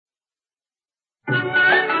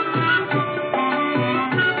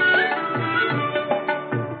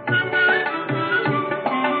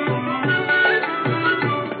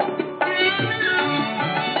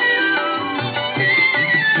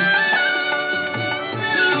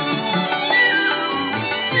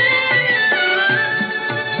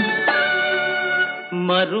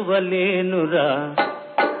మరువలేనురా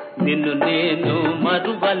నిన్ను నేను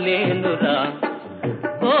మరువలేనురా.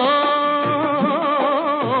 ఓ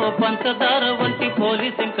పంచదార వంటి పోలి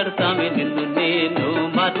శంకర స్వామి నిన్ను నేను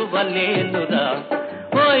మరువలేనురా.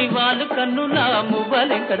 ఓయ్ వాళ్ళు కన్నులా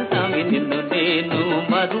మువ్వలెంకట స్వామి నిన్ను నేను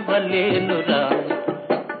మరువలేనురా.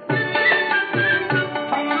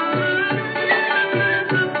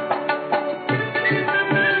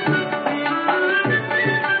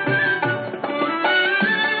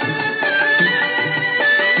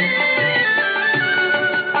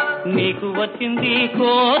 నీకు వచ్చింది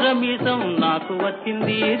కోరమీసం, నాకు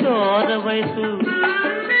వచ్చింది దూర వయసు.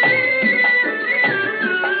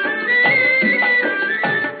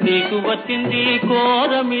 నీకు వచ్చింది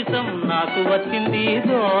కోరమీసం, నాకు వచ్చింది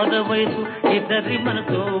దూర వయసు. ఇద్దరి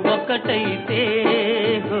మనసు ఒక్కటైతే,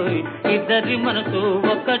 ఇద్దరి మనసు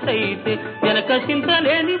ఒక్కటైతే వెనక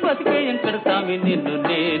చింతలేని బతికే వెంకట స్వామి నిన్ను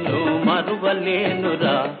నేను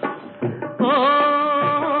మరువలేనురా. ఓ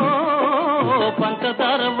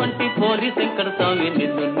పంచదార వంటి పోలి శంకర స్వామి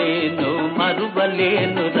నిన్ను నేను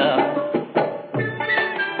మరువలేనురా.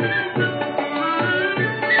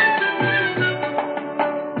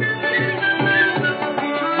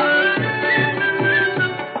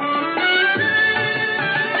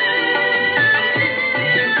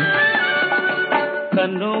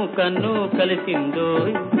 కన్ను కన్ను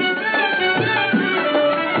కలిసిందోయ్,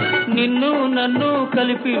 నిన్ను నన్ను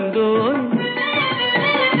కలిపిందోయ్.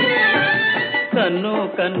 కన్ను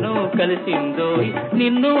కన్ను కలిసిందోయ్,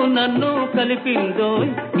 నిన్ను నన్ను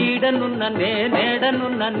కలిపిందోయ్. ఈడనున్న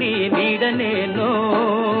నేడనున్న నీ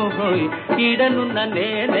నీడనేనోయ్, ఈడనున్న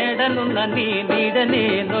నేడనున్న నీ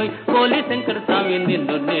నీడనేనోయ్. పోలి శంకర స్వామి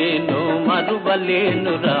నిన్ను నేను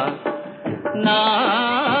మరువలేనురా. నా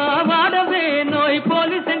వాడవేనోయ్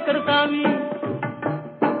పోలి శంకర స్వామి,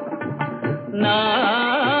 నా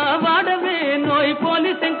వాడవేనోయ్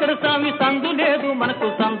పోలి శంకర స్వామి. సందు లేదు మనకు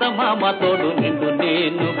సందమామ తోడు నిన్ను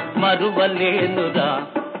నేను మరువలేనురా.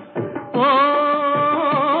 ఓ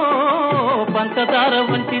పంచదార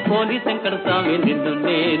వంటి పోలి శంకర స్వామి నిన్ను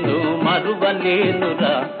నేను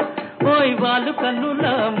మరువలేనురా. ఓయ్ వాళ్ళు కన్నుల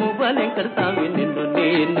మువ్వలెంకట స్వామి నిన్ను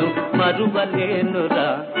నేను మరువలేనురా.